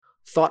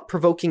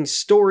thought-provoking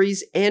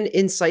stories and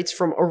insights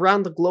from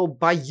around the globe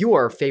by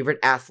your favorite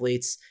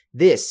athletes.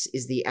 This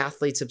is the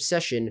Athlete's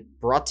Obsession,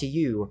 brought to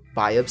you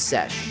by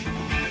Obsesh.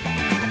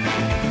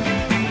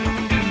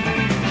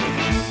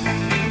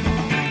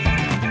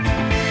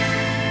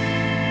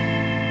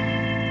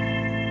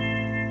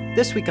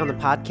 This week on the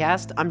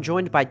podcast, I'm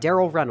joined by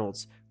Darryl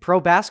Reynolds, pro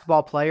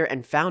basketball player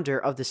and founder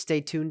of the Stay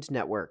Tuned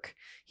Network.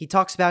 He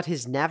talks about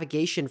his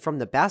navigation from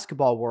the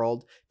basketball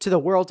world to the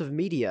world of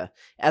media,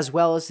 as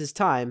well as his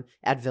time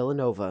at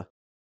Villanova.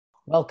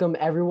 Welcome,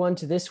 everyone,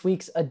 to this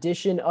week's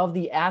edition of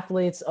the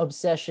Athlete's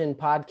Obsession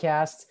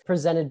podcast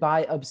presented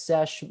by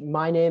Obsesh.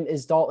 My name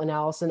is Dalton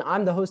Allison.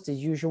 I'm the host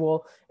as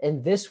usual,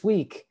 and this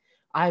week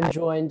I'm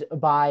joined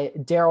by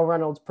Darryl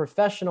Reynolds,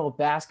 professional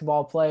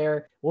basketball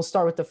player. We'll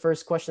start with the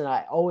first question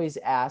I always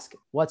ask.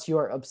 What's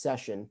your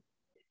obsession?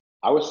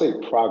 I would say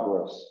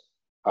progress.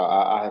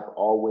 I have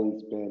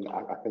always been,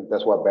 I think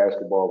that's why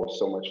basketball was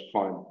so much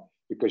fun,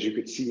 because you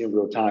could see in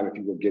real time if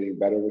you were getting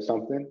better with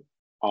something,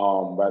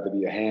 whether it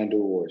be a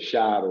handle or a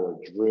shot or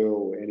a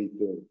drill or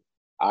anything.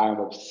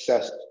 I'm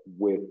obsessed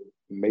with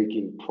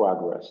making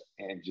progress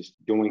and just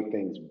doing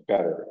things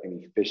better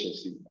and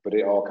efficiency, but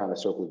it all kind of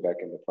circles back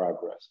into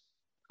progress.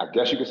 I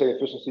guess you could say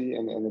efficiency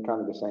and kind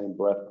of the same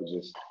breath, but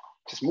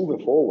just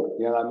moving forward.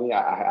 You know what I mean?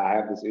 I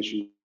have this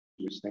issue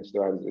with staying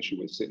still. I have this issue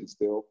with sitting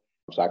still.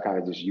 So I kind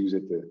of just use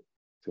it to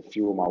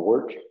fuel my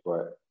work.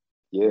 But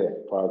yeah,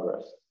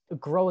 progress.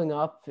 Growing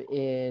up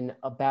in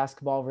a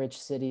basketball-rich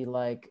city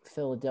like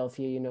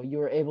Philadelphia, you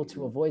were able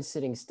to avoid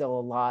sitting still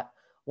a lot.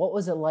 What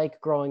was it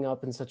like growing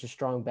up in such a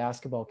strong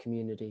basketball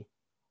community?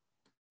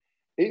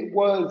 It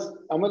was,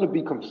 I'm going to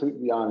be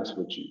completely honest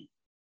with you.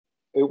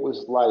 It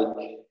was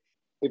like,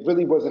 it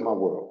really wasn't my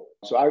world.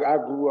 So I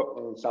grew up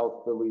in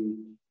South Philly,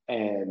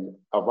 and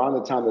around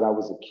the time that I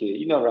was a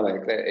kid, around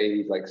like that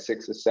age, like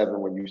 6 or 7,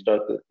 when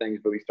things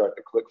really start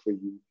to click for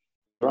you.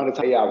 Around the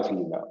time I was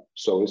heating up.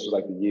 So this was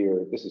like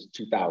this is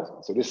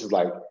 2000. So this is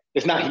like,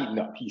 it's not heating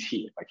up, he's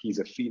here. Like, he's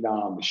a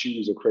phenom, the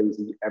shoes are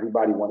crazy.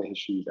 Everybody wanted his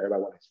shoes,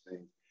 everybody wanted his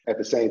thing. At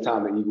the same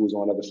time, the Eagles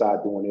on the other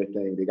side doing their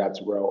thing. They got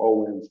Terrell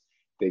Owens,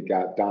 they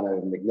got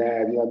Donovan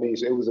McNabb, you know what I mean?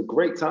 So it was a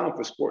great time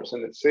for sports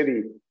in the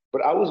city,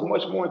 but I was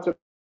much more into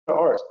the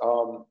arts.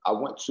 I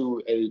went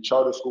to a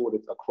charter school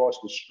that's across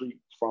the street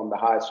from the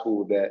high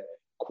school that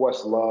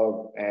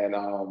Questlove and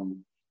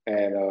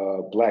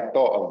Black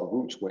Thought of the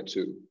Roots went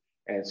to,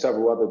 and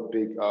several other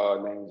big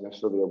names in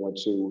Philly I went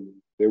to.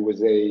 There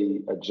was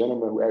a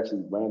gentleman who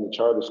actually ran the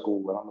charter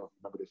school. I don't know if you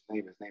remember his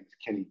name. His name is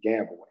Kenny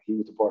Gamble. He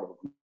was a part of a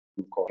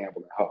group called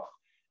Gamble and Huff.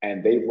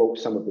 And they wrote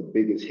some of the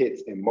biggest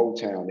hits in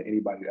Motown that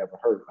anybody had ever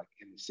heard. Like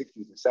in the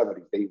 60s and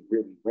 70s, they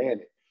really ran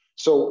it.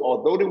 So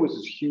although there was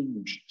this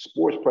huge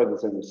sports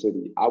presence in the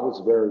city, I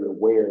was very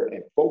aware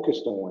and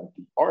focused on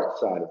the art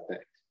side of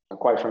things. And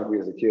quite frankly,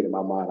 as a kid, in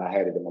my mind, I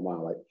had it in my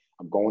mind, like,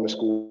 I'm going to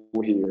school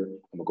here,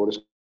 I'm gonna go to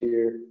school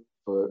here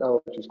for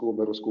elementary school,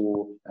 middle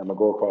school, and I'm gonna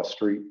go across the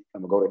street,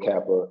 I'm gonna go to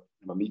Kappa,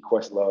 I'm gonna meet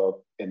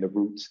Questlove and the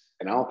Roots.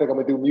 And I don't think I'm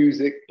gonna do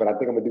music, but I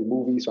think I'm gonna do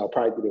movies, so I'll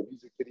probably do the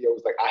music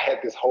videos. Like, I had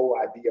this whole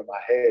idea in my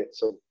head.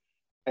 So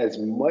as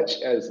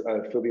much as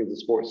Philly is a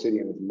sports city,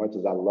 and as much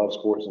as I love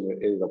sports and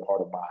it is a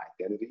part of my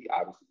identity,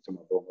 obviously to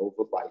my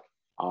Villanova, like,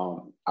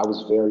 I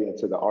was very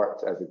into the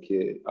arts as a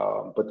kid.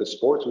 But the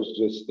sports was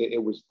just,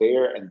 it was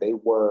there, and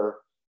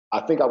I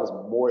think I was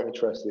more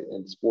interested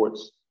in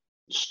sports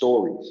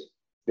stories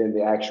than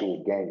the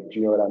actual games.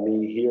 You know what I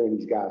mean? Hearing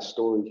these guys'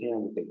 stories,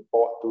 hearing what they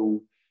fought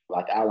through,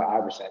 like Allen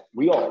Iverson.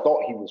 We all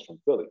thought he was from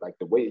Philly. Like,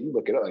 the way you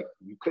look it up, like,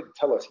 you couldn't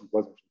tell us he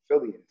wasn't from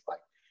Philly. And it's like,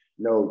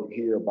 no,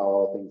 you hear about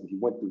all the things that he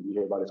went through. You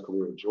hear about his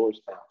career at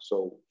Georgetown.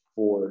 So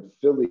for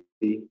Philly,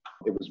 it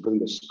was really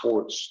the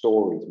sports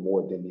stories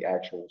more than the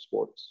actual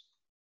sports.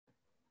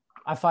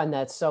 I find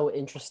that so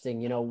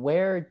interesting.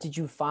 Where did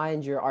you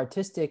find your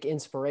artistic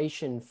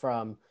inspiration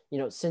from,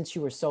 since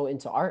you were so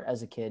into art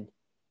as a kid?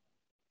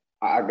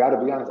 I got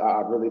to be honest,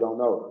 I really don't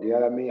know. You know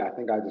what I mean? I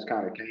think I just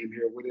kind of came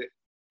here with it.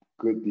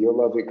 Good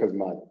deal of it, because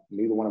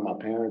neither one of my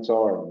parents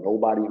are,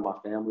 nobody in my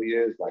family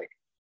is. Like,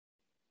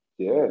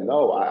 yeah,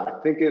 no, I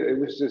think it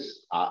was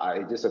just,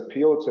 it just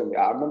appealed to me.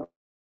 I remember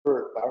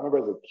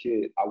as a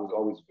kid, I was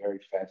always very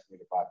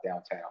fascinated by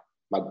downtown.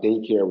 My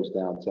daycare was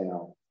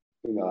downtown.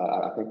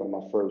 I think when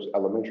my first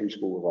elementary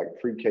school was like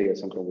pre-K or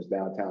something was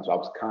downtown. So I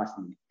was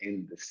constantly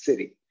in the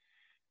city.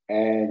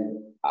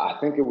 And I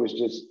think it was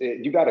just,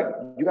 you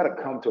gotta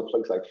come to a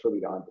place like Philly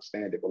to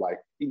understand it. But like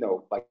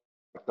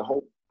the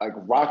whole, like,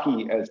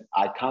 Rocky, as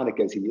iconic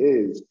as he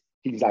is,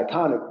 he's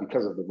iconic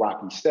because of the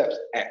Rocky steps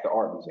at the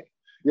art museum.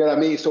 You know what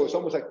I mean? So it's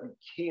almost like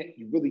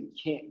you really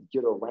can't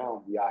get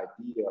around the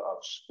idea of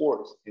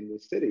sports in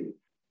this city.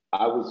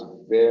 I was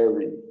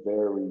very,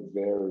 very,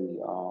 very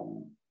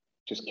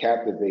just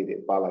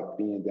captivated by, like,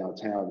 being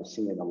downtown and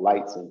seeing the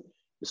lights and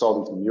just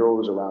all these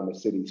murals around the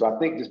city. So I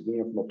think just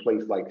being from a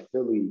place like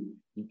Philly,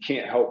 you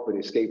can't help but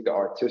escape the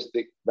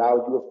artistic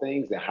value of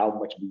things and how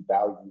much we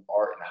value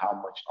art and how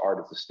much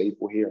art is a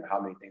staple here and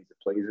how many things it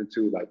plays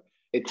into. Like,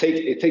 it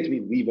takes me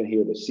leaving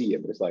here to see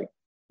it, but it's like,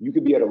 You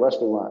could be at a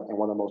restaurant in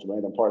one of the most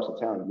random parts of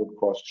town and look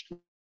across the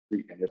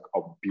street and there's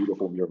a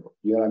beautiful mural.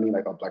 You know what I mean?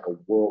 Like a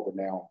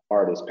world-renowned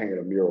artist painted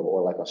a mural,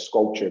 or like a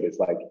sculpture that's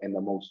like in the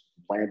most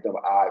random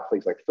odd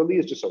place. Like Philly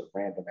is just a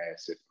random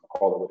ass city. I'll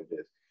call it what it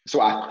is. So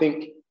I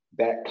think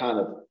that kind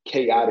of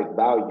chaotic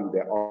value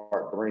that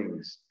art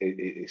brings,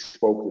 it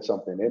spoke to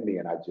something in me,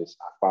 and I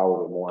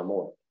followed it more and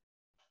more.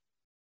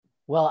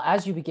 Well,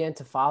 as you began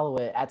to follow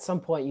it, at some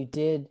point you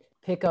did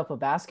pick up a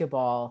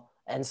basketball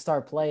and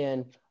start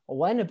playing.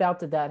 When about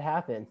did that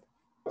happen?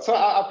 So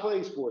I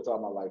played sports all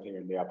my life here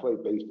and there. I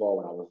played baseball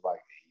when I was like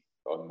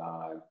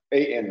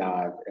 8 and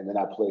 9, and then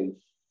I played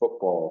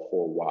football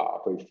for a while.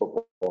 I played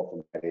football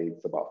from that age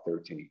to about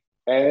 13.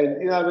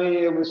 And, you know what I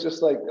mean? It was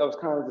just like, I was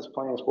kind of just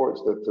playing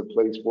sports to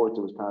play sports.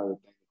 It was kind of the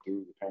thing to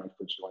do. The parents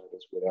put you into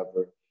this,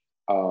 whatever.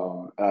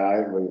 I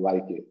didn't really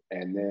like it.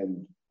 And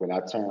then when I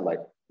turned like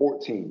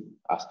 14,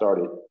 I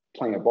started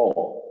playing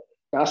ball.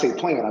 And I say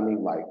playing, I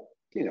mean like,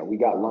 you know, we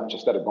got lunch.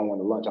 Instead of going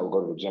to lunch, I would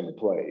go to the gym and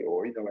play.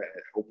 Or, you know, at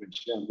open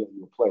gym, then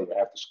we would play.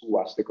 After school,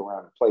 I'd stick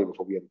around and play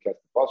before we had to catch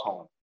the bus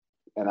home.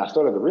 And I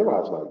started to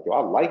realize, like, yo,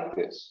 I like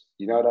this.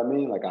 You know what I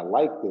mean? Like, I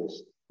like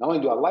this. Not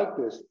only do I like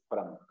this, but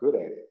I'm good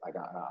at it. Like,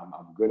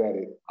 I'm good at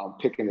it. I'm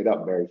picking it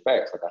up very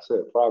fast. Like I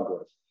said,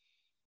 progress.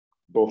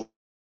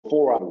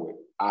 Before I knew it,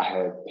 I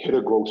had hit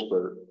a growth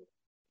spurt.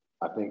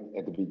 I think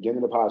at the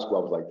beginning of high school,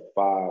 I was like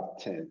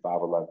 5'10",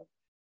 5'11".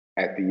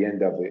 At the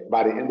end of it,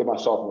 by the end of my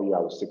sophomore year, I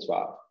was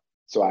 6'5".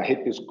 So I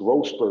hit this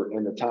growth spurt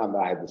in the time that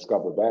I had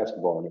discovered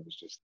basketball, and it was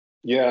just,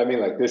 you know what I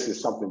mean? Like, this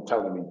is something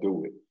telling me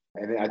do it.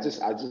 And then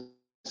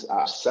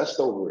I obsessed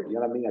over it. You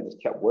know what I mean? I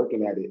just kept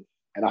working at it,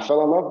 and I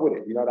fell in love with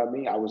it. You know what I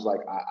mean? I was like,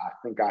 I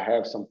think I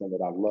have something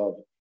that I love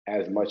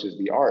as much as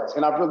the arts.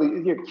 And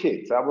you're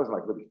kids. So I wasn't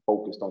like really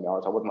focused on the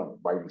arts. I wasn't like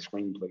writing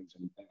screenplays or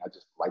anything. I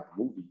just liked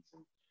movies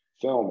and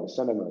film and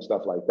cinema and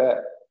stuff like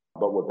that.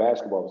 But with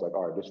basketball, I was like,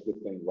 all right, this is the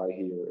thing right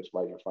here. It's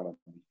right in front of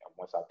me. And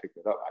once I picked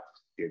it up, I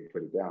just didn't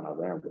put it down. I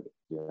ran with it.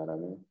 You know what I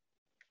mean?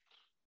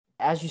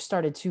 As you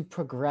started to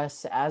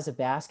progress as a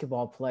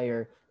basketball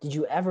player, did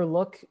you ever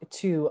look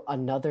to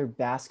another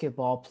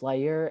basketball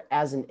player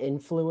as an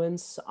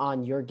influence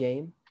on your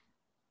game?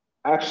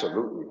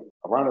 Absolutely.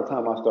 Around the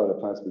time I started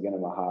playing, the beginning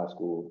of my high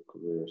school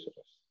career, so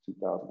that's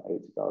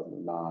 2008,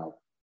 2009,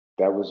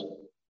 that was,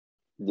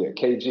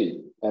 KG.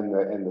 And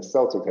the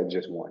Celtics had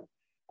just won.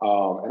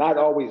 And I'd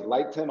always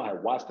liked him. I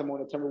had watched him on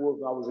the Timberwolves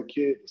when I was a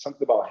kid.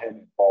 Something about him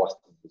in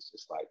Boston was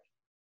just like,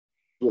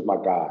 he was my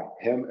guy.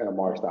 Him and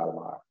Amari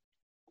Stoudemire.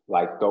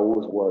 Like,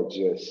 those were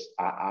just,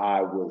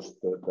 I was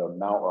the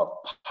amount of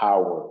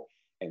power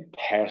and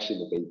passion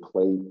that they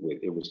played with.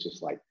 It was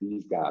just like,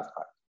 these guys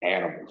are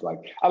animals. Like,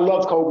 I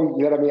loved Kobe.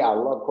 You know what I mean? I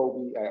love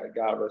Kobe.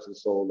 God rest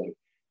his soul. Like,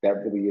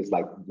 that really is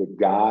like the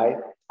guy.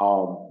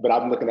 But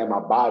I'm looking at my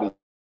body.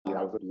 You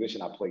know, I was in the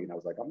position I played, and I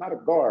was like, I'm not a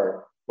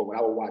guard. But when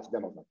I would watch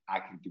them, I was like, I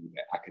can do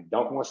that. I can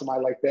dunk on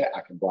somebody like that.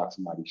 I can block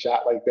somebody's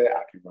shot like that.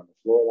 I can run the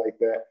floor like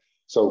that.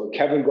 So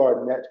Kevin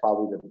Garnett's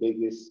probably the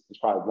biggest. It's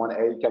probably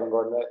 1A, Kevin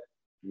Garnett,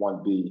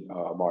 1B,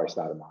 Amari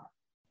Stoudemire.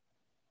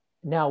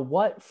 Now,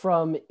 what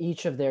from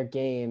each of their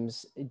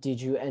games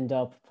did you end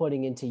up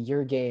putting into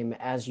your game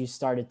as you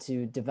started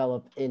to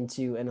develop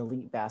into an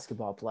elite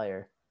basketball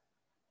player?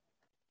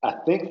 I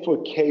think for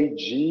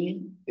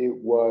KG, it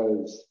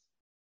was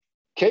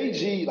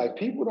KG, like,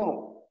 people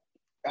don't,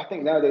 I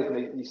think nowadays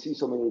when you see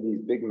so many of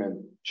these big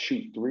men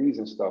shoot threes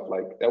and stuff,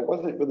 like, that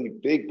wasn't really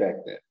big back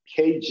then.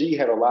 KG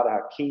had a lot of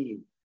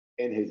Hakeem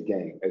in his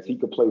game, as he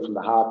could play from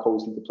the high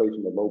post, he could play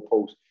from the low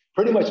post.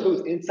 Pretty much if it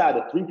was inside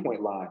the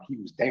three-point line, he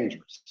was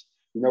dangerous.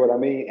 You know what I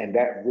mean? And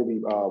that really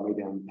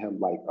made him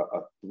like a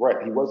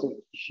threat. He wasn't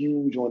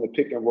huge on the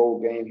pick and roll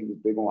game. He was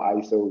big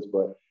on ISOs,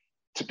 but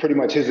to pretty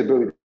much his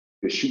ability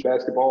to shoot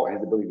basketball and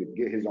his ability to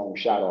get his own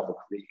shot off or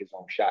create his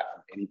own shot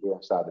from anywhere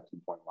inside the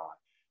three-point line,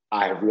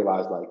 I have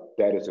realized, like,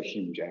 that is a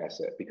huge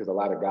asset, because a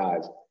lot of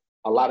guys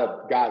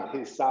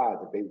his size,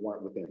 if they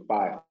weren't within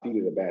 5 feet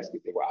of the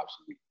basket, they were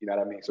obsolete. You know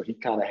what I mean? So he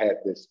kind of had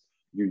this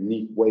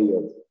unique way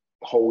of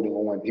holding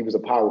on. He was a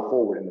power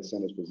forward in the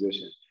center's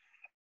position.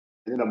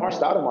 And then Amari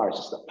Stoudemire is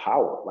just a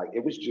power. Like,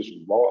 it was just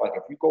raw. Like,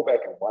 if you go back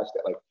and watch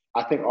that, like,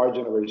 I think our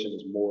generation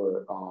is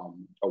more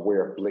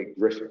aware of Blake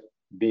Griffin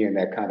being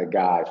that kind of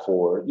guy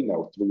for, 3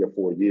 or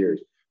 4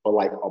 years. But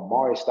like,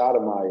 Amari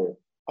Stoudemire,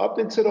 up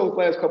until those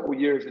last couple of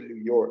years in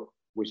New York,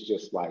 was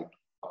just like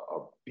a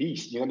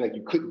beast. You know what I mean? Like,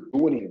 you couldn't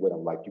do anything with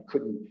him. Like, you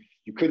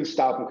couldn't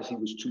stop him because he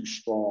was too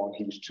strong.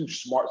 He was too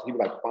smart. So he would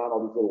like find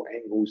all these little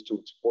angles to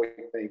exploit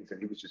things.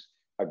 And he was just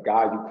a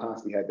guy you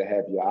constantly had to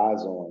have your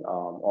eyes on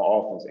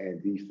offense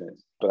and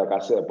defense. But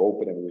like I said,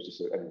 both of them, it was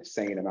just an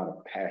insane amount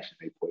of passion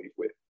they played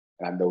with.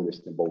 And I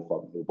noticed in both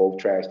of them. They were both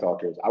trash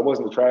talkers. I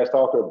wasn't a trash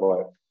talker,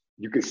 but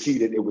you could see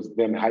that it was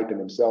them hyping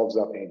themselves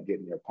up and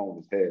getting their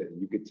opponent's head.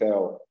 And you could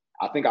tell,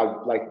 I think I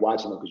liked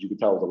watching them because you could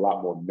tell it was a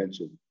lot more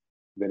mental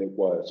than it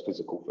was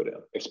physical for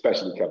them,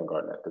 especially Kevin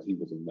Garnett, because he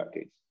was a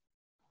nutcase.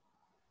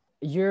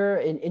 You're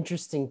an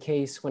interesting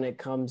case when it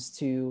comes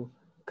to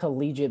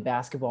collegiate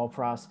basketball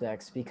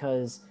prospects,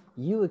 because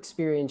you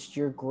experienced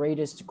your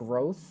greatest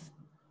growth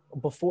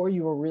before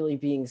you were really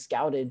being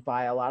scouted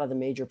by a lot of the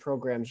major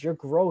programs, your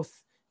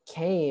growth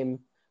came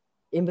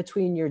in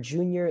between your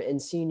junior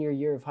and senior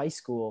year of high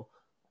school.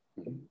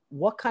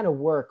 What kind of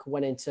work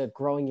went into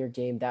growing your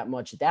game that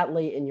much that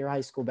late in your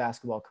high school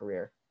basketball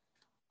career?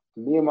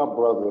 Me and my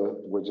brother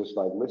were just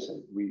like,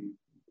 listen, we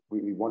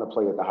want to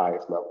play at the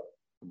highest level.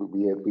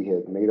 We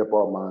had made up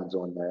our minds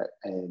on that.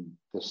 And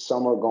the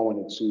summer going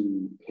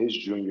into his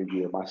junior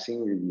year, my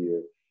senior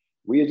year,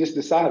 we had just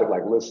decided,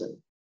 like, listen,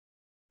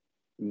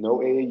 no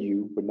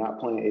AAU, but not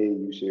playing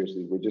AAU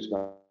seriously. We're just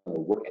going to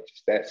work. And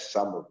just that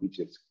summer, we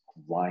just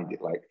grinded.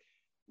 Like,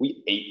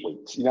 we ate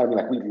weights. You know what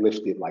I mean? Like, we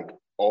lifted like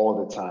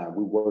all the time.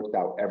 We worked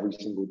out every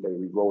single day.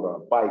 We rode our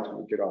bikes. We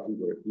would get off. We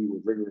were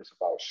rigorous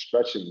about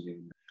stretching.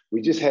 And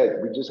we just had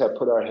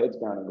put our heads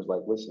down and was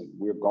like, listen,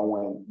 we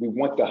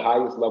want the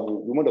highest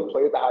level. We wanted to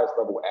play at the highest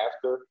level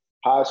after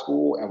high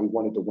school, and we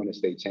wanted to win a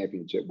state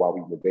championship while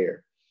we were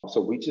there. So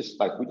we just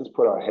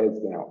put our heads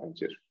down and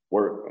just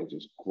worked and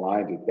just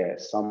grinded that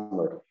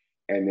summer.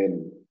 And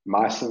then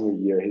my senior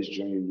year, his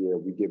junior year,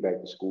 we get back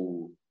to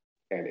school,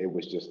 and it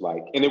was just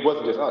like, and it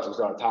wasn't just us, it was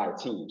our entire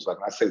team. So like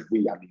when I say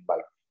we, I mean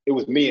like it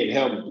was me and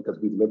him because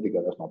we lived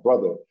together as my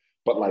brother,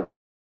 but like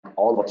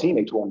all of our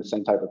teammates were on the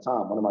same type of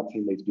time. One of my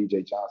teammates,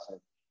 BJ Johnson,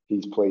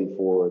 he's played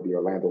for the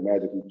Orlando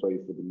Magic. He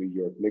played for the New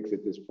York Knicks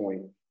at this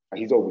point.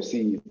 He's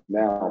overseas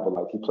now, but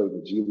like he played in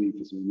the G League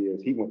for some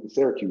years. He went to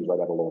Syracuse right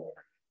out of Lowell.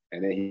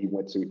 And then he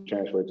went to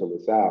transfer to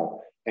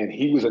LaSalle. And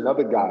he was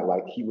another guy,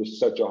 like he was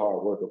such a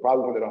hard worker,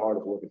 probably one of the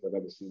hardest workers I've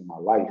ever seen in my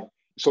life.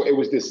 So it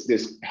was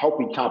this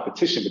healthy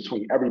competition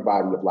between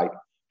everybody of like,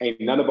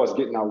 ain't none of us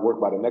getting outworked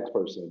by the next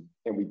person,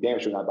 and we damn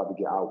sure not about to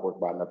get outworked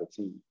by another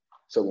team.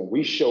 So when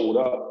we showed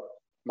up,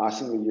 my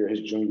senior year,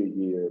 his junior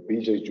year,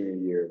 BJ's junior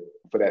year,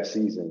 for that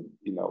season,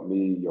 you know,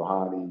 me,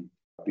 Yohani,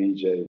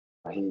 BJ,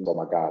 Raheem, all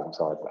my guys, I'm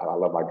sorry, I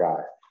love my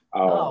guys.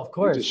 Of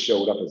course. We just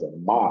showed up as a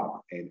mob.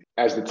 And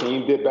as the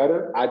team did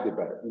better, I did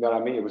better. You know what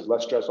I mean? It was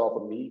less stress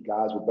off of me.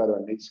 Guys were better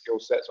in their skill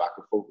set, so I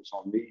could focus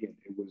on me. And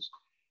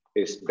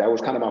that was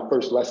kind of my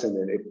first lesson.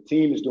 And if the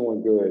team is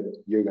doing good,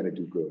 you're going to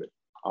do good.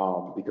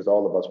 Because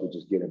all of us were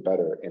just getting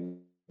better. And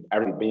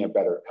everybody being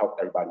better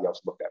helped everybody else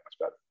look that much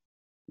better.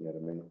 You know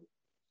what I mean?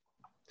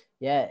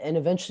 Yeah, and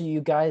eventually you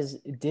guys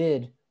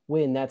did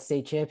win that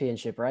state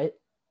championship, right?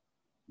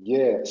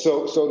 Yeah.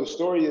 So the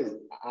story is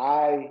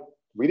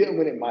we didn't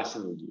win it my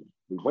senior year.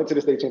 We went to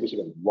the state championship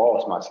and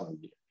lost my senior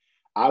year.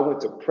 I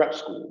went to prep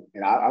school,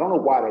 and I don't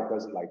know why that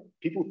doesn't, like,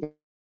 people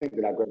think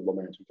that I graduated Low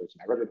in 2013.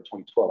 I graduated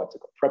in 2012. I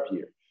took a prep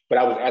year, but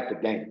I was at the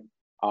game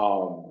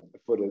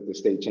for the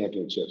state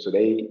championship. So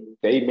they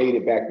made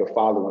it back the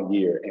following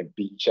year and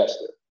beat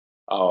Chester.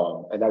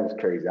 And that was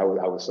crazy. I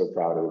was so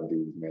proud of them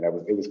dudes, man.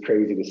 It was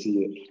crazy to see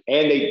it.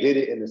 And they did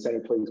it in the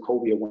same place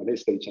Kobe had won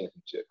his state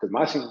championship. Because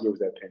my senior year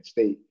was at Penn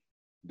State.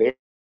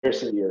 Their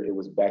senior year, it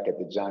was back at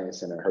the Giant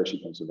Center in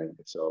Hershey, Pennsylvania.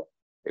 So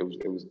it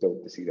was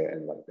dope to see that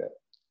end like that.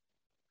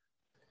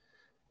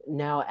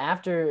 Now,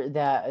 after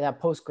that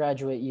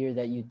postgraduate year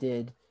that you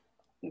did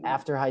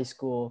after high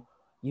school,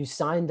 you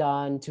signed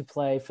on to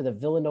play for the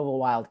Villanova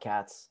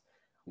Wildcats.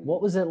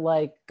 What was it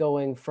like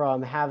going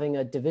from having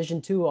a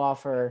Division II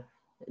offer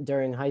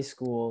during high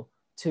school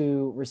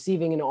to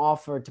receiving an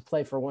offer to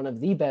play for one of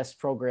the best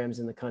programs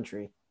in the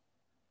country?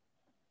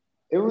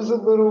 It was a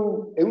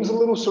little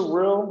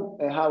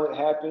surreal in how it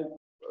happened.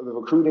 The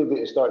recruiting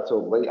didn't start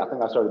till late. I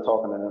think I started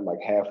talking to them like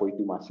halfway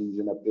through my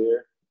season up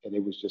there, and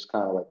it was just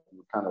kind of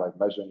like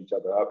measuring each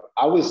other up.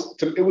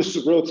 It was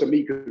surreal to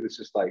me because it's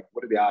just like,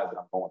 what are the odds that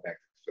I'm going back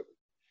to Philly?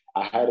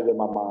 I had it in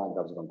my mind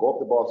I was going to go up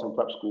to Boston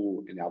Prep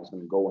School, and I was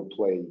going to go and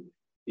play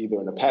either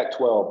in the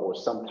Pac-12 or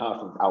some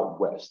conference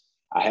out west.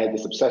 I had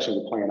this obsession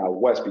with playing out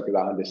west because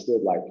I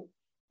understood, like,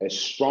 as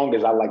strong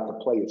as I like to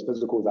play, as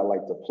physical as I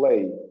like to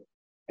play,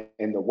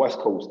 in the West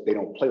Coast, they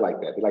don't play like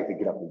that. They like to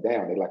get up and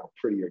down. They like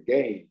a prettier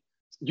game.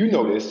 You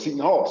know this, Seton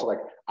Hall. So, like,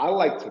 I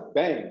like to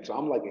bang. So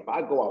I'm like, if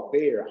I go out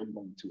there, I'm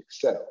going to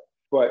excel.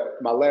 But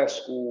my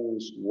last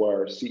schools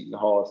were Seton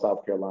Hall,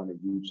 South Carolina,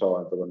 Utah,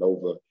 and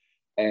Villanova.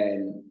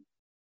 And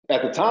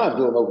at the time,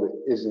 Villanova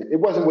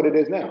wasn't what it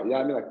is now. You know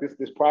what I mean? Like,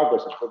 this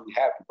progress has really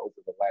happened over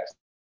the last,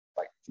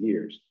 like,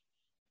 years.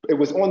 It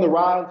was on the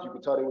rise. You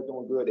could tell they were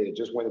doing good. They had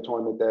just won the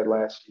tournament that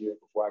last year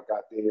before I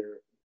got there.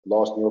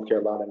 Lost North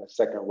Carolina in the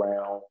second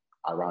round,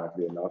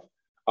 ironically enough.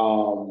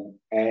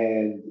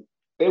 And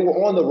they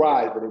were on the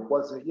rise, but it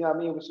wasn't, you know what I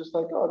mean? It was just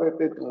like, oh,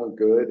 they're doing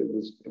good.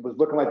 It was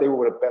looking like they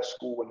were the best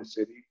school in the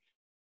city.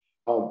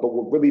 But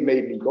what really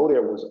made me go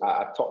there was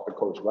I talked to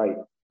Coach Wright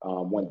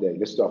one day.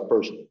 This is our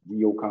first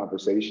real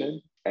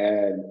conversation,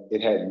 and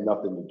it had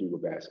nothing to do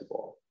with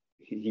basketball.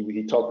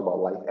 He talked about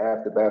life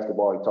after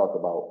basketball. He talked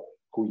about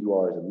who you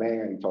are as a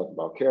man. He talked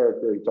about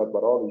character. He talked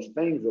about all these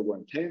things that were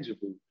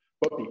intangible.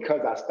 But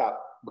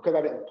because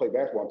I didn't play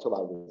basketball until I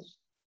was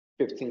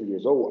 15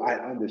 years old, I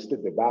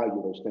understood the value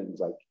of those things,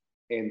 like,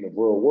 in the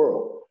real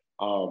world.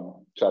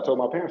 So I told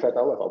my parents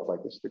after I left, I was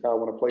like, this is the guy I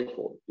want to play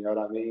for. You know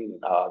what I mean?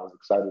 And I was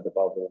excited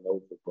about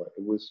Villanova, but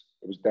it was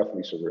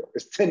definitely surreal.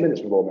 It's 10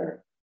 minutes from Lower Merion.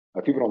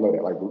 Like, people don't know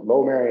that. Like,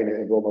 Lower Merion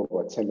and Villanova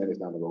are 10 minutes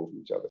down the road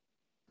from each other.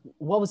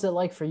 What was it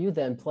like for you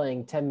then,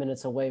 playing 10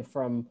 minutes away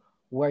from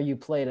where you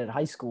played at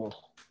high school?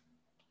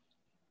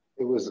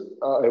 It was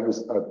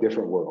a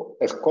different world.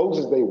 As close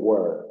as they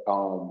were,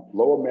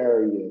 Lower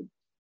Merion,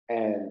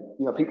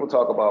 and people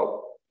talk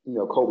about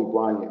Kobe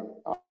Bryant,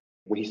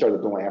 what he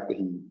started doing after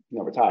he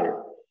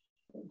retired.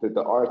 The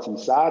artsy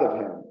side of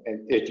him,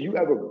 and if you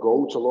ever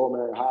go to Lower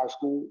Merion High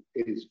School,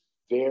 it is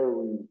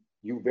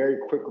you very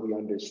quickly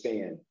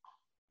understand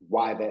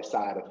why that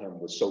side of him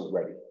was so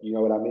ready. You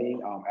know what I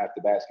mean?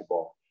 After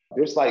basketball,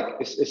 there's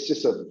it's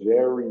just a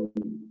very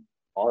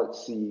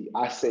artsy,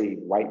 I say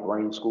right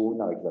brain school,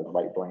 not like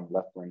right brain,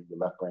 left brain. The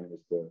left brain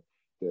is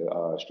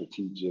the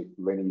strategic,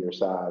 linear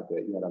side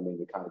that, you know what I mean,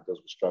 that kind of deals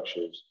with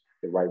structures.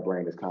 The right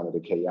brain is kind of the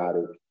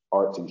chaotic,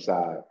 artsy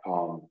side.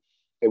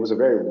 It was a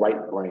very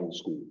right brain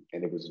school,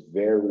 and it was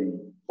very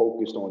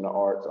focused on the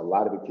arts. A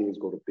lot of the kids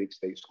go to big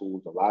state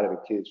schools. A lot of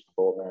the kids from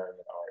Lower Merion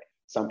are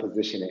some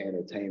position in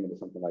entertainment or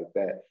something like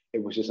that.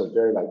 It was just a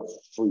very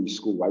free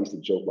school. I used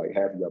to joke like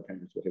half of your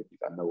parents were hippies.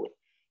 I know it.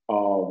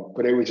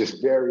 But it was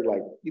just very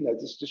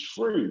just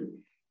free.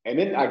 And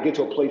then I get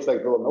to a place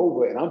like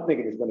Villanova, and I'm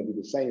thinking it's going to be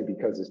the same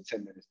because it's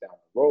 10 minutes down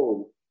the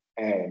road,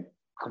 and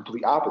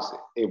complete opposite.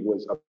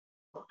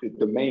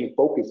 The main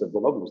focus of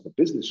Villanova was the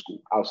business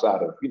school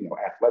outside of,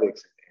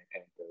 athletics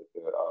and the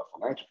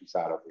philanthropy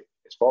side of it.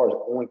 As far as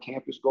on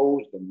campus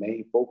goes, the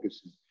main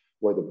focuses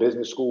were the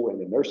business school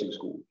and the nursing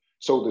school.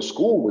 So the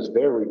school was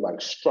very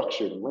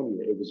structured and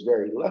linear. It was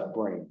very left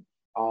brain.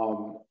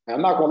 And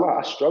I'm not gonna lie,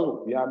 I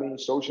struggled. You know what I mean?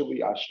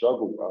 Socially, I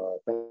struggled.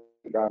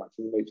 Thank God, my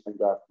teammates, thank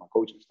God for my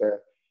coaching staff.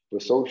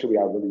 But socially,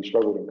 I really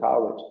struggled in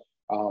college.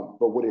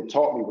 But what it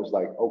taught me was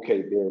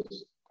okay,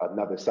 there's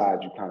another side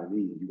you kind of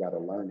need. You got to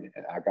learn it.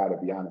 And I got to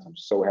be honest, I'm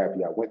so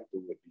happy I went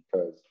through it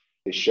because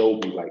it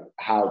showed me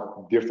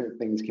how different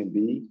things can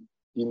be.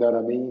 You know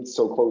what I mean?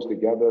 So close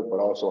together, but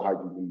also how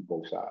you need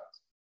both sides.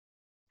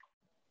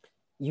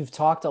 You've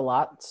talked a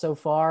lot so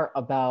far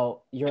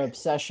about your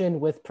obsession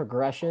with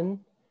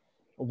progression.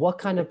 What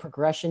kind of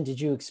progression did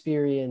you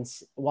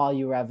experience while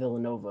you were at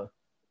Villanova?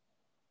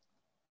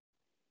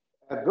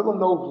 At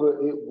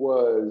Villanova, it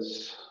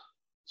was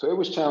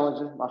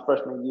challenging. My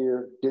freshman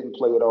year, didn't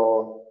play at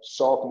all.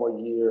 Sophomore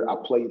year, I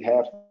played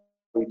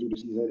halfway through the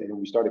season, and then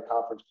we started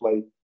conference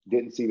play,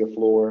 didn't see the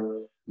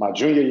floor. My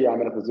junior year,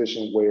 I'm in a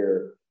position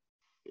where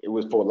it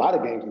was for a lot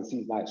of games in the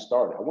season I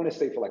started. I want to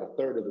say for a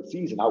third of the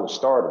season, I was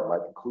starting,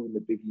 including the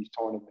Big East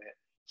tournament,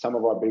 some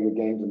of our bigger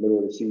games in the middle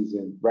of the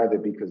season, rather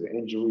because of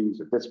injuries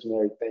or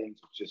disciplinary things,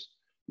 or just,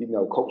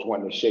 coach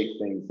wanting to shake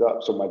things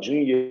up. So my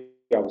junior year,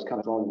 I was kind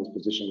of thrown in this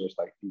position where it's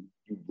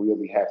you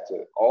really have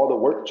to, all the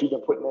work that you've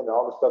been putting in,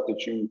 all the stuff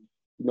that you've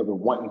been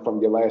wanting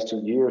from your last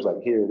 2 years,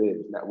 here it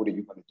is. Now, what are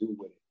you going to do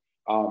with it?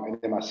 And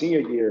then my senior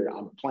year,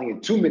 I'm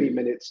playing too many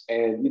minutes,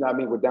 and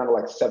we're down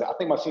to 7. I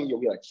think my senior year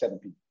we had 7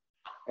 people,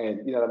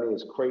 and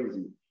it's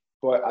crazy.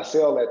 But I say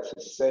all that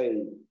to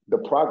say the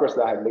progress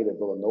that I had made at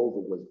Villanova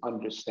was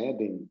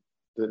understanding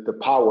the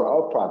power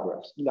of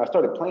progress. I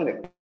started playing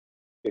at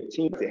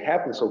 15. It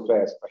happened so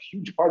fast. A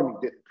huge part of me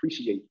didn't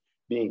appreciate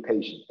being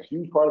patient. A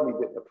huge part of me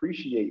didn't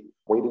appreciate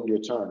waiting your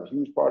turn. A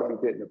huge part of me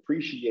didn't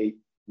appreciate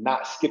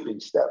not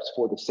skipping steps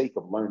for the sake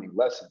of learning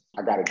lessons.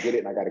 I got to get it,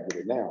 and I got to get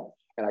it now.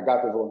 And I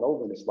got to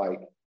Villanova, and it's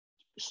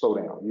slow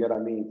down. You know what I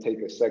mean?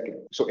 Take a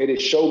second. So it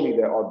has shown me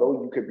that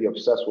although you could be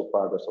obsessed with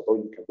progress,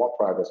 although you can want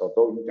progress,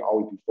 although you can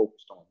always be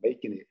focused on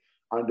making it,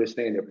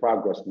 understand that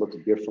progress looks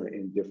different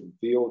in different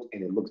fields,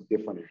 and it looks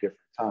different at different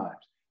times.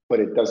 But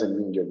it doesn't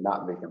mean you're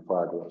not making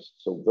progress.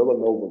 So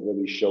Villanova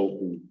really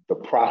showed me the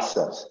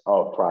process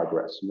of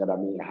progress. You know what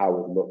I mean? How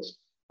it looks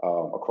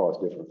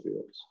across different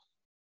fields.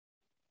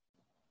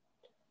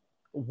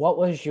 What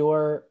was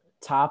your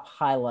top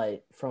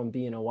highlight from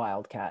being a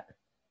Wildcat?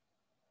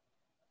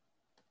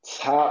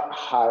 Top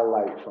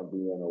highlight from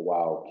being a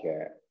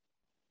Wildcat.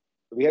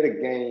 We had a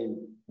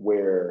game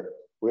where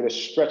we had a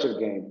stretch of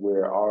games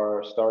where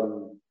our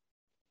starting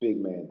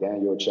big man,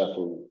 Daniel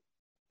Chefu,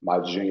 my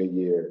junior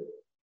year,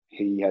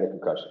 he had a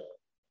concussion.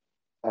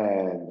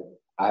 And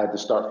I had to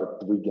start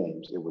for 3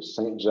 games. It was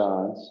St.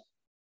 John's,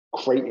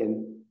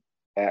 Creighton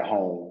at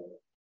home,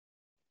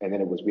 and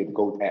then we had to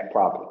go at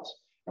Providence.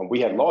 And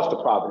we had lost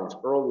to Providence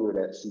earlier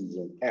that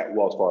season at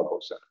Wells Fargo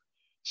Center.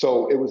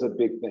 So it was a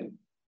big thing.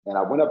 And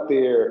I went up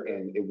there,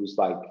 and it was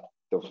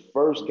the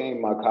first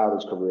game of my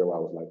college career where I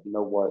was you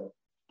know what?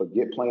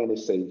 Forget playing it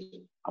safe.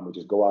 I'm going to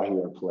just go out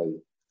here and play.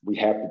 We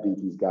have to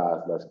beat these guys.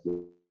 Let's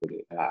do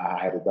it. And I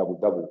had a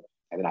double-double.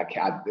 And then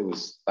it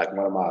was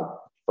one of my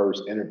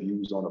first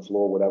interviews on the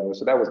floor, whatever.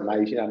 So that was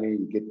nice. You know what I mean?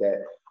 You get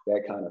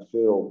that kind of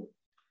feel.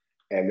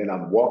 And then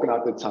I'm walking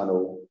out the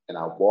tunnel, and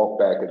I walk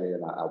back in there,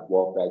 and I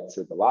walk back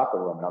to the locker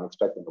room, and I'm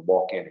expecting to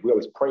walk in. We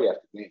always pray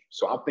after games.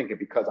 So I'm thinking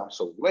because I'm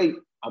so late,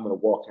 I'm going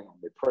to walk in on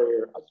the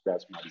prayer. I just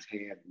grab somebody's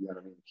hand, you know what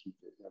I mean, to keep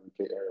it,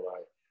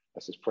 everybody,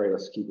 let's just pray,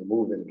 let's keep it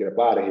moving and get up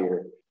out of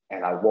here.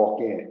 And I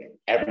walk in, and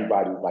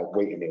everybody's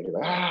waiting there.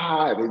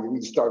 They're and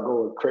we start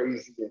going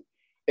crazy. And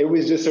it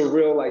was just a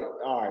real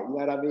all right, you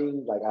know what I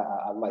mean?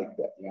 I like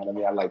that, you know what I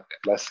mean? I like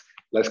that.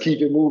 Let's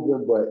keep it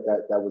moving, but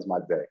that was my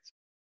day.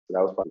 So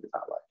that was probably the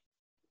highlight.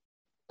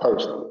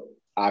 Personally,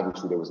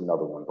 obviously there was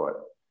another one, but.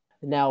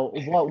 Now,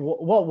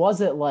 what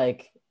was it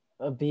like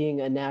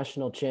being a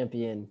national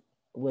champion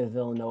with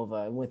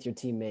Villanova and with your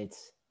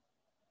teammates?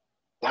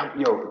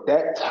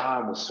 That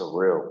time was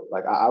surreal.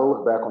 Like I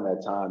look back on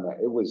that time, man,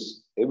 it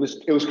was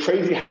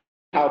crazy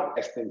how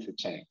fast things had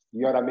changed.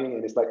 You know what I mean?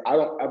 And it's like I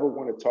don't ever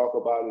want to talk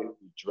about it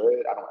with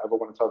dread. I don't ever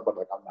want to talk about it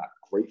like I'm not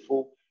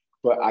grateful.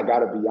 But I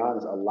gotta be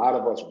honest, a lot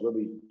of us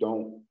really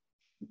don't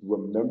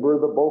remember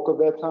the bulk of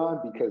that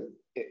time because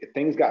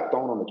things got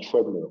thrown on the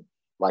treadmill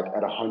like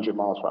at 100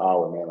 miles per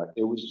hour, man. Like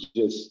it was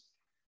just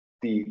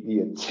the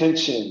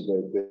attention,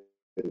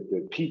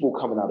 the people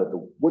coming out of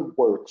the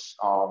woodworks,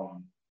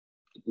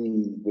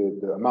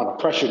 the amount of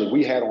pressure that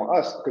we had on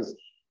us because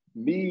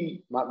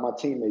my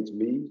teammates,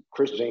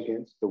 Chris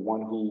Jenkins, the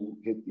one who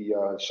hit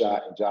the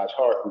shot, and Josh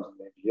Hart, who's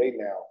in the NBA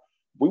now,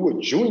 we were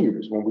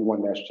juniors when we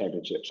won the national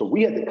championship. So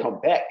we had to come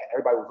back, and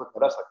everybody was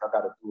looking at us like, I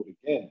got to do it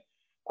again.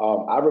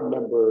 I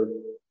remember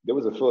there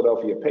was a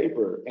Philadelphia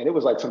paper, and it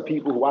was like some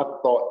people who I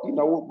thought,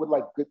 were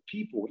like good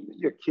people.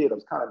 You're a kid, I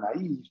was kind of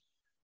naive.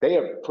 They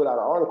had put out an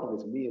article, and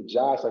it's me and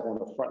Josh like on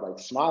the front, like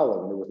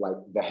smiling, and it was like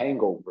the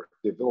hangover.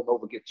 Did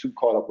Villanova get too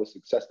caught up with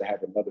success to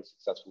have another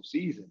successful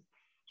season?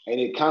 And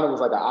it kind of was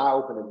like an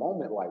eye-opening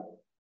moment, like,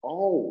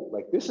 oh,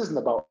 like this isn't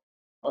about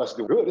us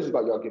doing good. This is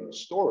about y'all getting a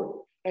story.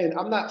 And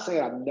I'm not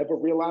saying I never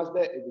realized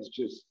that. It was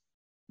just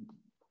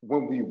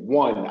when we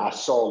won, I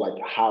saw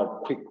like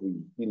how quickly,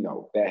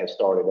 that had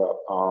started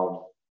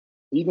up.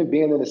 Even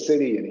being in the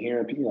city and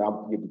hearing people,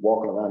 you're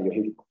walking around, you're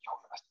hearing,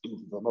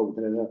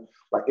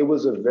 like it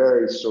was a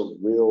very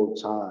surreal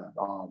time.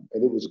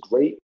 And it was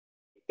great.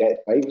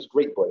 It was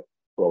great, but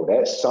bro,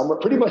 that summer,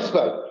 pretty much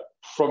like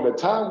from the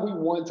time we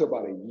won to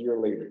about a year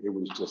later, it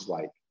was just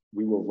like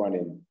we were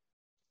running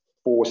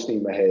full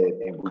steam ahead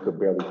and we could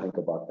barely think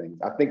about things.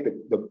 I think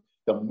that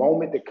the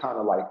moment that kind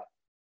of like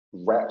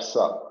wraps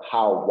up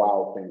how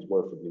wild things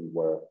were for me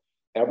were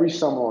every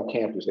summer on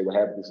campus, they would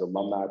have this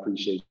alumni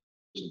appreciation.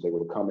 They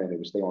would come in, they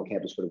would stay on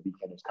campus for the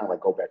weekend. It was kind of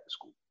like go back to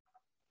school.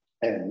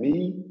 And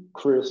me,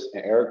 Chris,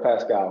 and Eric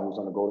Pascal, who's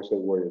on the Golden State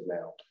Warriors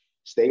now,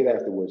 stayed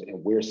afterwards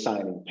and we're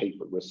signing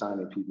paper. We're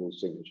signing people's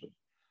signatures.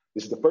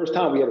 This is the first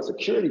time we had a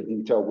security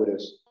detail with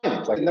us.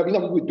 Like, we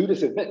would do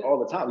this event all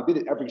the time. We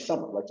did it every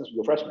summer, like since we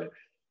were freshmen.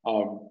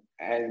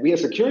 And we had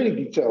security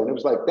detail, and it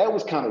was like, that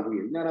was kind of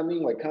weird. You know what I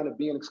mean? Like kind of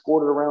being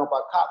escorted around by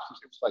cops.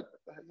 It was like,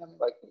 what the hell?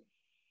 Like,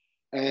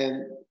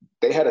 and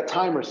they had a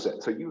timer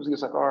set. So usually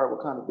it's like, all right,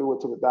 we'll kind of do it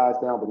till it dies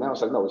down. But now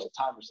it's like, no, it's a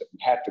timer set. We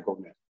have to go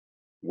now.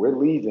 We're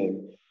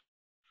leaving.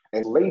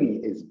 And the lady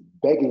is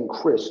begging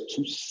Chris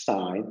to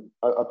sign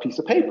a piece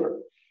of paper.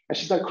 And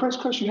she's like,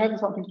 Chris, you have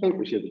this on a piece of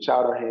paper. She has a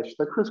child in her hand. She's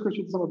like, Chris, you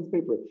have this on a piece of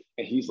paper.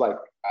 And he's like,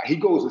 he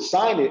goes to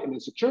sign it, and the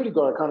security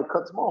guard kind of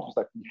cuts him off. He's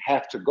like, you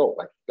have to go.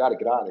 Like, you got to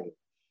get out of here.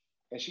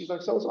 And she's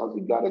like, so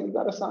you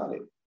gotta sign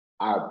it.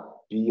 I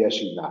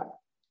BS you not.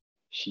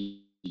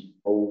 She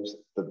owes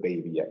the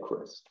baby at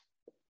Chris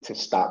to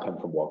stop him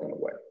from walking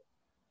away.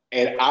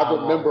 And I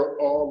remember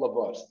all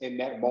of us in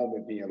that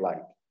moment being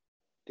like,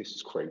 this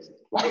is crazy.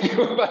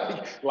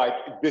 Like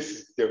this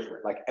is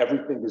different. Like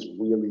everything is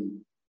really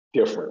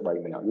different right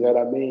now. You know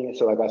what I mean?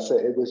 So like I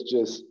said, it was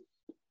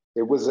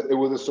a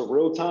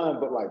surreal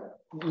time, but like,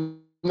 you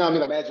know what I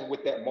mean? Imagine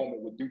what that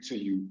moment would do to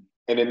you.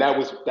 And then that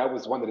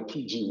was one of the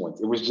PG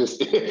ones. It was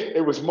just,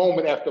 it was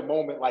moment after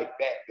moment like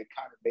that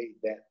kind of made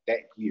that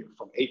year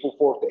from April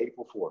 4th to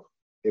April 4th.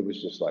 It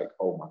was just like,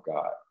 oh my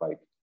God. Like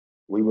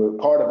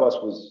part of us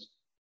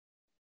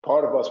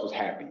was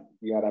happy.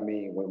 You know what I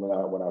mean?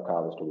 When our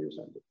college careers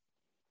ended.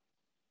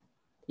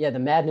 Yeah, the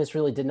madness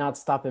really did not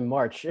stop in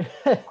March.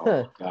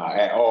 Oh, God,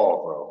 at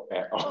all, bro,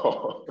 at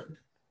all.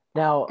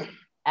 Now,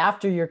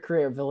 after your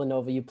career at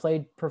Villanova, you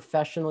played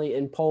professionally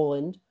in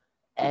Poland,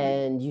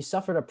 and you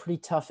suffered a pretty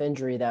tough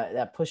injury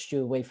that pushed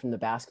you away from the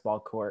basketball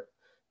court.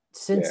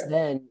 Since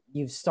then,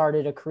 you've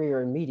started a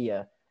career in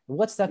media.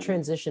 What's that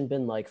transition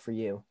been like for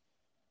you?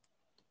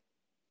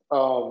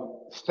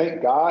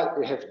 Thank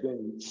God it has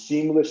been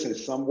seamless in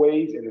some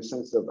ways, in the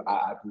sense of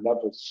I've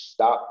never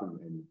stopped.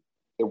 And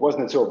it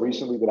wasn't until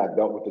recently that I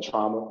dealt with the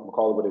trauma. I'll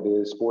call it what it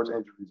is. Sports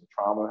injuries are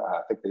trauma.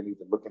 I think they need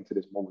to look into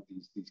this more with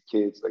these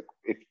kids. Like,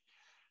 if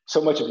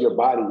so much of your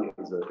body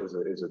is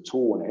a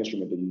tool and an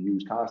instrument that you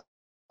use constantly.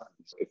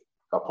 So if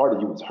a part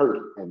of you was hurt,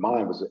 and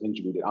mine was an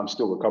injury that I'm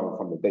still recovering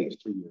from today,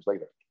 it's 3 years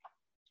later,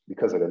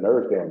 because of the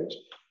nerve damage,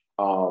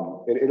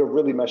 it'll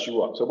really mess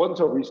you up. So it wasn't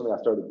until recently I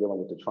started dealing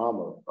with the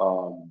trauma,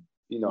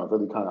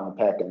 really kind of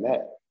unpacking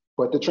that.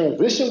 But the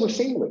transition was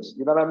seamless.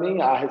 You know what I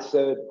mean? I had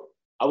said,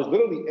 I was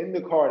literally in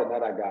the car the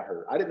night I got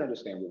hurt. I didn't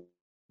understand what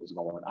was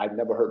going on. I'd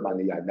never hurt my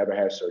knee. I'd never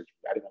had surgery.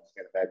 I didn't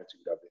understand the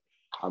magnitude of it.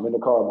 I'm in the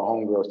car, my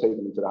homegirl's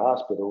taking me to the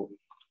hospital.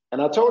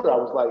 And I told her, I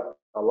was like,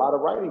 a lot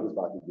of writing is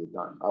about to get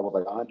done. I was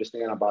like, I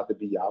understand I'm about to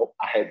be out.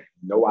 I had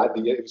no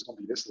idea it was going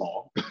to be this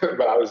long.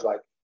 But I was like,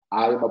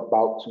 I am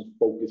about to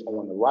focus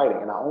on the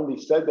writing. And I only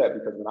said that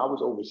because when I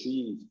was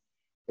overseas,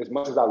 as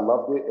much as I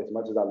loved it, as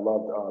much as I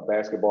loved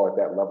basketball at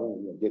that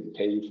level, getting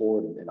paid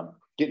for it, and I'm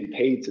getting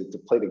paid to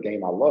play the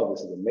game I love.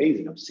 This is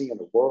amazing. I'm seeing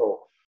the world.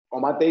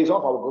 On my days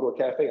off, I would go to a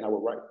cafe and I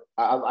would write.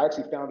 I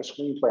actually found a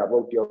screenplay I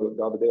wrote the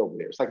other day over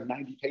there. It's like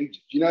 90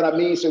 pages. You know what I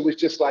mean? So it was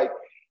just like,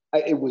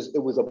 it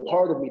was a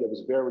part of me that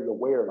was very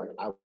aware, like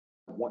I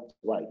want to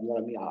write. You know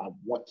what I mean? I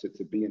want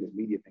to be in this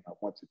media thing. I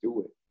want to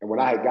do it. And when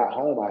I had got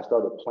home, I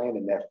started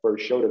planning that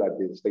first show that I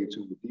did, Stay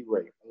Tuned with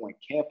D-Ray, on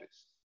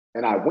campus.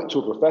 And I went to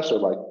a professor,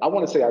 like, I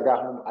want to say I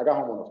got home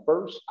on the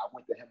 1st. I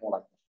went to him on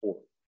like the 4th,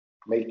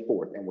 May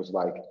 4th, and was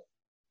like,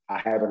 I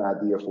have an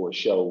idea for a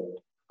show.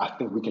 I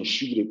think we can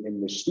shoot it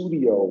in the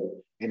studio,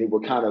 and it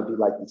would kind of be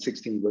like the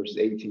 16 versus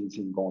 18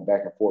 team going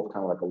back and forth,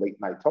 kind of like a late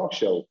night talk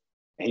show.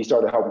 And he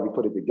started helping me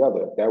put it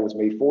together. That was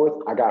May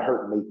 4th. I got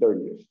hurt May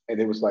 30th. And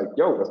it was like,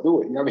 yo, let's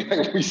do it. You know what I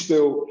mean? Like, we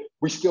still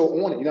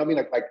on it. You know what I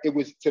mean? Like it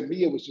was, to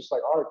me, it was just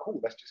like, all right, cool.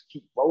 Let's just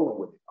keep rolling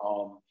with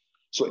it.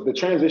 So the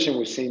transition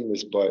was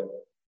seamless, but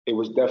it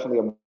was definitely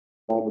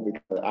a moment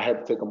because I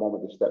had to take a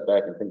moment to step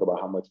back and think about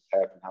how much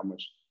has happened, how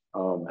much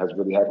has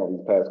really happened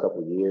these past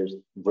couple of years,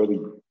 really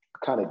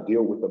kind of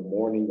deal with the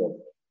mourning of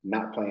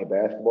not playing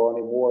basketball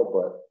anymore.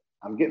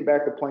 But I'm getting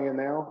back to playing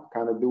now,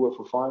 kind of do it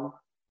for fun.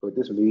 But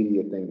this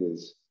media thing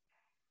is,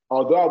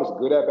 although I was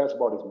good at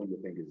basketball, this media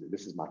thing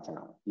this is my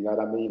town. You know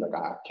what I mean? Like,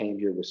 I came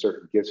here with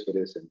certain gifts for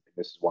this, and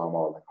this is why I'm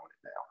all in on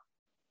it now.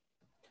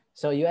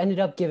 So you ended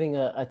up giving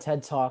a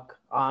TED Talk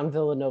on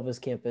Villanova's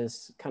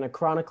campus, kind of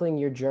chronicling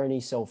your journey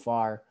so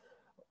far.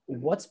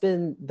 What's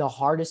been the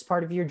hardest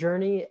part of your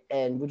journey,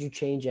 and would you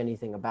change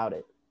anything about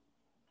it?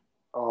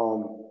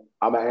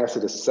 I'm gonna answer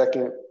the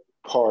second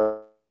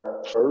part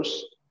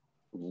first.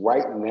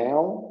 Right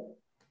now,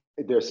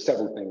 there's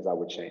several things I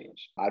would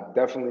change. I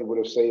definitely would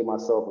have saved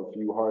myself a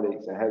few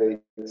heartaches and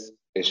headaches.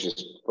 It's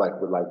just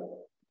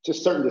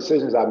just certain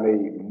decisions I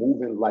made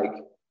moving, like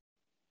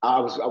I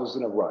was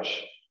in a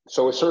rush.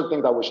 So it's certain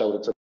things I wish I would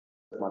have took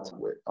my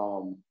time with.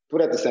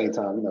 But at the same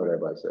time, you know what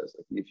everybody says.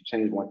 Like, if you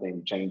change one thing,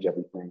 you change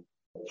everything.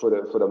 For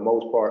the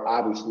most part,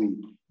 obviously,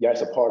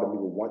 yes, a part of me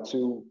would want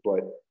to,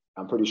 but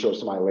I'm pretty sure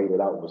somebody laid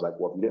it out and was like,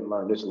 well, if you didn't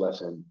learn this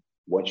lesson,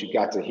 once you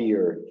got to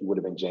here, you would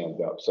have been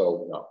jammed up.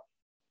 So, no.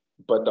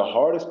 But the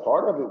hardest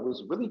part of it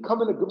was really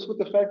coming to grips with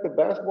the fact that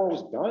basketball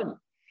was done.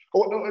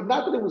 Or no,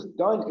 not that it was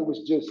done, it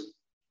was just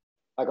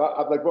like,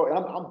 I'm like, bro,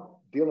 I'm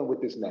dealing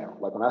with this now.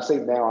 Like, when I say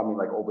now, I mean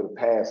like over the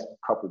past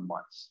couple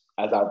months,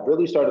 as I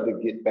really started to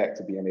get back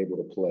to being able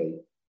to play.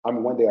 I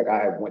mean, one day, like,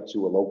 I had went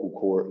to a local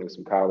court and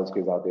some college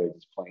kids out there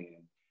just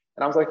playing.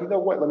 And I was like, you know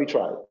what, let me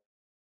try it.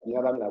 You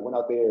know what I mean? I went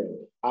out there, and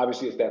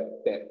obviously it's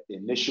that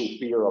initial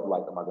fear of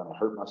like, am I gonna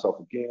hurt myself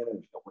again?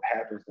 And what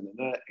happens?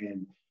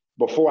 And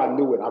before I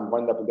knew it, I'm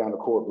running up and down the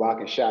court,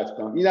 blocking shots.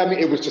 You know what I mean?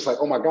 It was just like,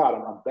 oh my God,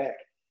 I'm back.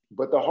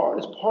 But the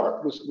hardest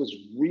part was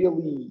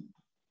really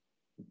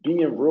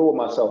being real with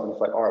myself. And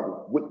it's like, all right,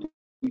 well, what do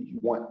you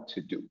want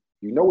to do?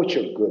 You know what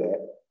you're good at.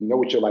 You know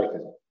what your life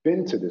has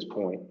been to this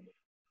point.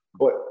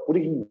 But what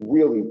do you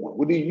really want?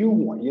 What do you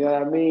want? You know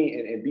what I mean?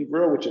 And be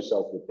real with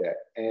yourself with that.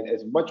 And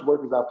as much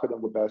work as I put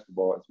in with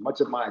basketball, as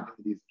much of my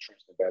identity is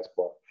entrenched in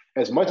basketball,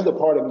 as much as a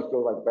part of me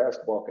feels like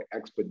basketball can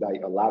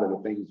expedite a lot of the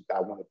things that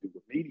I want to do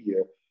with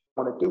media,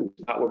 I want to do.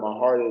 It's not where my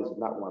heart is, it's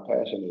not where my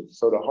passion is.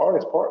 So the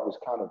hardest part was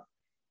kind of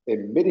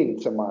admitting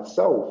to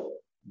myself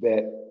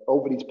that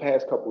over these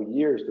past couple of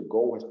years, the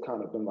goal has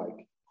kind of been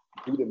like,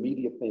 do the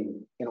media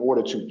thing in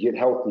order to get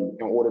healthy,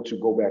 in order to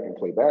go back and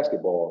play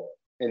basketball.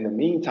 In the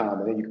meantime,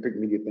 and then you can pick the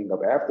media thing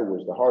up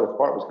afterwards, the hardest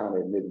part was kind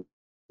of admitting,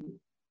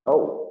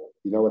 no,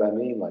 you know what I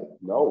mean? Like,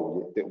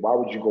 no, why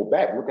would you go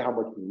back? Look at how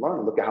much you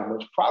learned. Look at how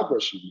much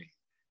progress you made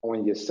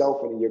on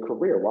yourself and in your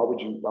career. Why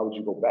would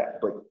you go back?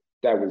 But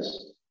that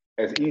was,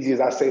 as easy as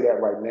I say that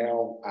right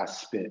now, I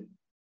spent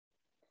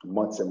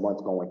months and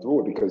months going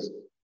through it because,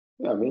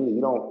 you know what I mean?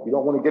 You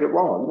don't want to get it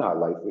wrong. You know how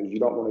life is. You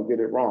don't want to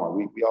get it wrong.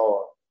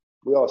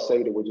 We all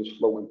say that we're just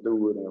flowing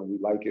through it and we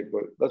like it,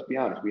 but let's be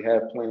honest, we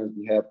have plans,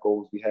 we have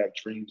goals, we have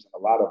dreams, and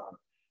a lot of them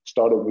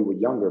started when we were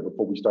younger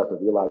before we start to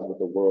realize what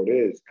the world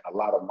is. And a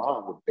lot of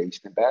mine were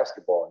based in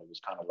basketball. And it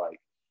was kind of like,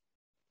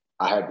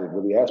 I had to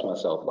really ask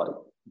myself, like,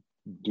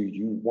 do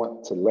you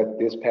want to let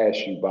this pass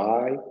you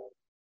by,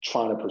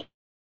 trying to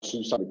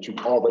pursue something that you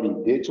already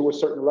did to a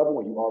certain level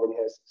and you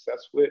already had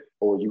success with,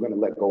 or are you going to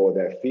let go of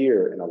that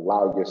fear and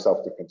allow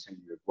yourself to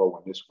continue to grow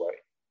in this way?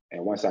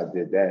 And once I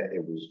did that,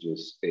 it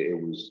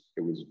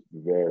was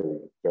very,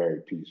 very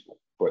peaceful.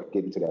 But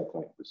getting to that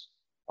point was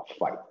a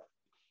fight.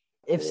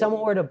 If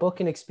someone were to book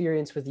an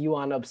experience with you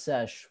on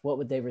Obsession, what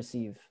would they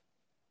receive?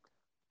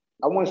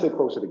 I want to stay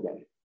close to the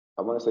game.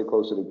 I want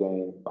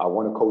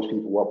to coach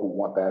people up who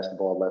want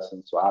basketball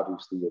lessons. So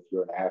obviously, if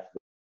you're an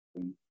athlete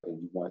and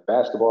you want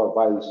basketball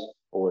advice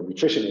or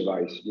nutrition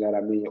advice, you know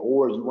what I mean?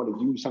 Or you want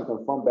to use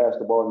something from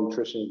basketball and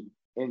nutrition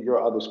in your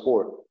other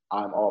sport,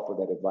 I'm all for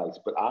that advice.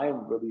 But I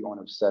am really on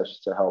Obsession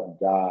to help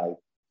guide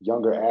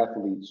younger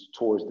athletes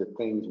towards the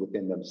things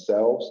within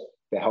themselves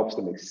that helps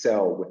them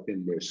excel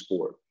within their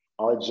sport.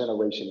 Our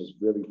generation is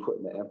really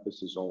putting the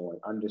emphasis on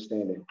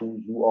understanding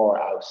who you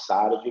are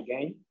outside of your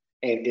game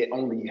and it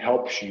only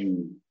helps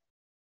you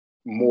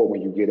more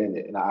when you get in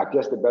it. And I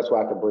guess the best way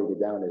I can break it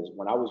down is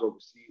when I was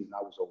overseas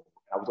I was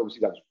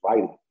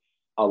writing.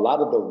 A lot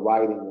of the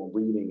writing and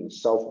reading and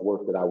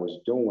self-work that I was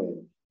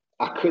doing,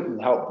 I couldn't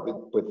help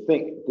but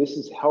think this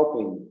is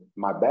helping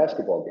my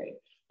basketball game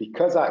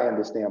because I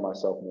understand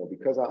myself more,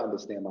 because I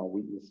understand my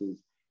weaknesses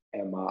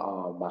and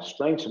my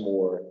strengths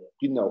more,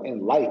 in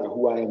life and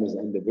who I am as an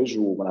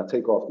individual. When I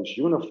take off this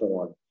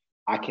uniform,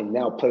 I can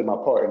now play my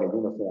part in the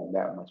uniform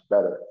that much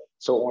better.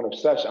 So on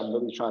Obsession, I'm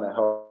really trying to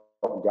help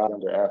guide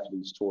younger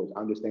athletes towards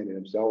understanding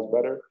themselves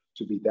better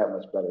to be that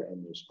much better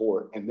in their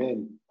sport. And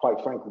then, quite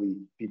frankly,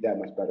 be that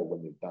much better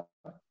when they're done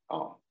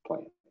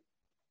playing.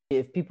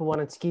 If people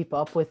wanted to keep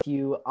up with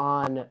you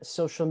on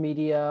social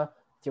media,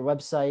 your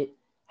website,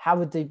 how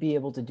would they be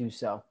able to do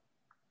so?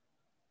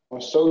 On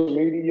social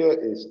media,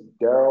 it's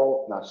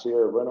Darryl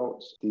Nasir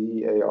Reynolds,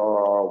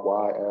 DARRYL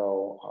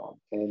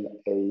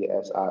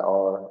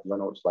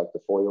Reynolds, like the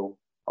foil,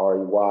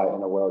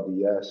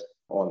 REYNOLDS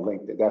on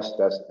LinkedIn. That's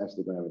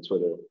Instagram and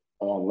Twitter.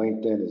 On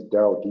LinkedIn is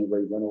Darryl D.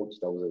 Ray Reynolds.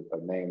 That was a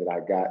name that I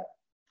got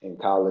in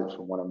college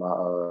from one of my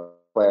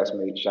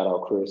classmates. Shout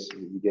out Chris.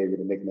 He gave me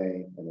the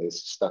nickname, and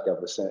it's stuck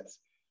ever since.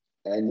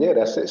 And yeah,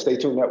 that's it.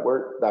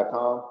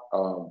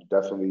 StayTunedNetwork.com.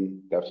 Definitely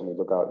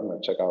look out,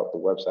 check out the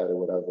website or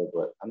whatever.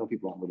 But I know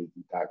people don't really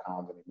do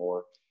 .coms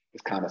anymore.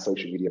 It's kind of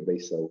social media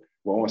based. So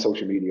we're on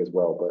social media as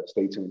well, but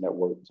Stay Tuned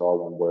Network is all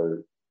one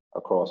word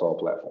across all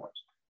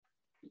platforms.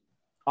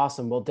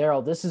 Awesome. Well,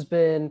 Darryl, this has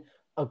been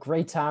a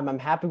great time. I'm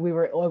happy we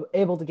were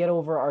able to get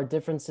over our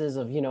differences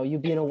of, you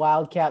being a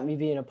Wildcat, me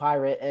being a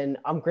Pirate, and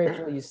I'm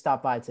grateful you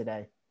stopped by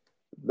today.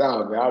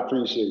 No, man, I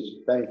appreciate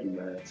you. Thank you,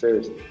 man.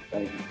 Seriously.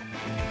 Thank you.